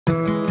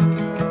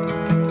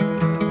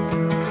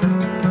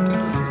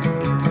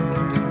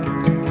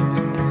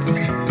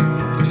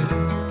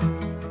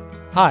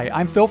Hi,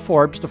 I'm Phil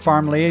Forbes, the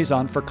Farm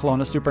Liaison for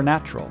Kalona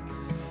SuperNatural.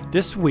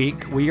 This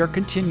week, we are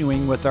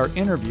continuing with our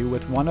interview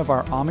with one of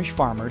our Amish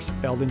farmers,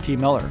 Eldon T.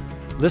 Miller.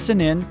 Listen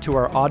in to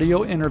our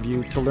audio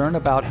interview to learn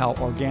about how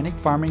organic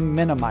farming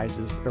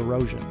minimizes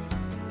erosion.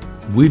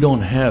 We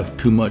don't have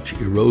too much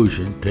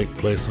erosion take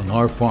place on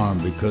our farm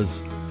because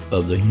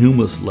of the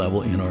humus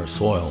level in our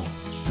soil.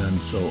 And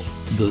so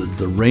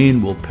the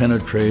rain will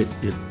penetrate,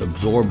 it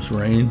absorbs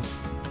rain,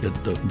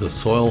 the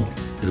soil,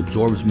 it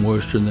absorbs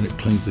moisture and then it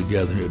clings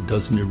together and it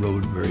doesn't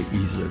erode very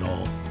easily at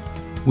all.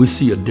 We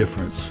see a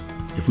difference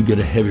if we get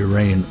a heavy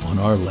rain on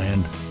our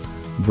land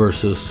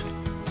versus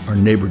our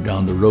neighbor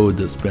down the road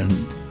that's been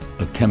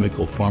a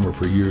chemical farmer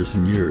for years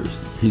and years.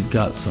 He's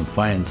got some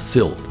fine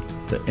silt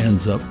that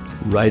ends up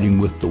riding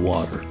with the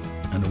water,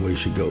 and away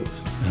she goes.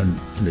 And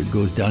it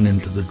goes down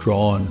into the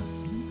draw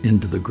and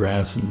into the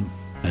grass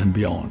and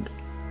beyond.